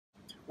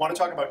want to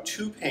talk about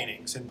two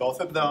paintings, and both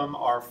of them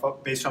are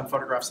based on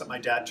photographs that my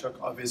dad took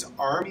of his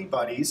army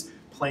buddies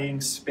playing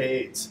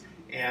spades.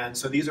 And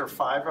so these are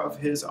 5 of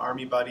his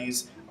army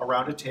buddies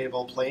around a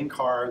table playing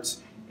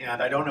cards, and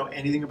I don't know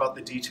anything about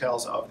the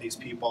details of these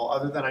people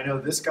other than I know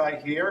this guy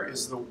here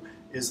is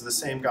the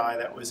same guy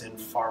that was in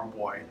Farm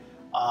Boy.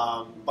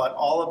 But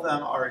all of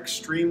them are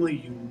extremely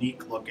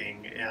unique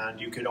looking,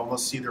 and you could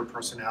almost see their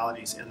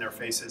personalities in their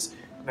faces.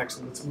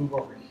 Next, let's move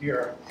over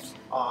here.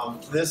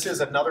 This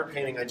is another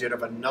painting I did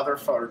of another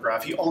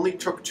photograph. He only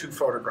took 2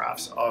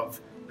 photographs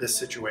of this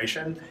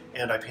situation,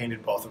 and I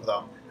painted both of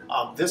them.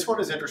 This one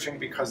is interesting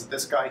because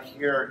this guy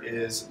here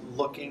is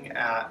looking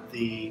at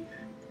the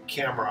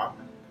camera,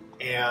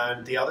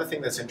 and the other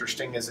thing that's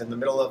interesting is in the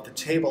middle of the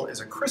table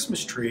is a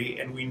Christmas tree,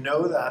 and we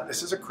know that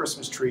this is a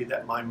Christmas tree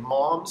that my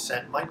mom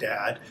sent my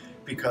dad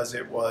because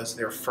it was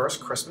their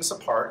first Christmas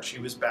apart. She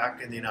was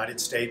back in the United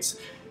States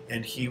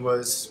and he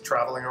was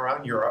traveling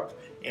around Europe,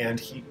 and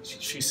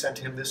she sent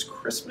him this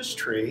Christmas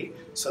tree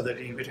so that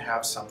he would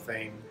have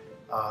something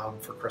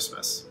for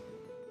Christmas.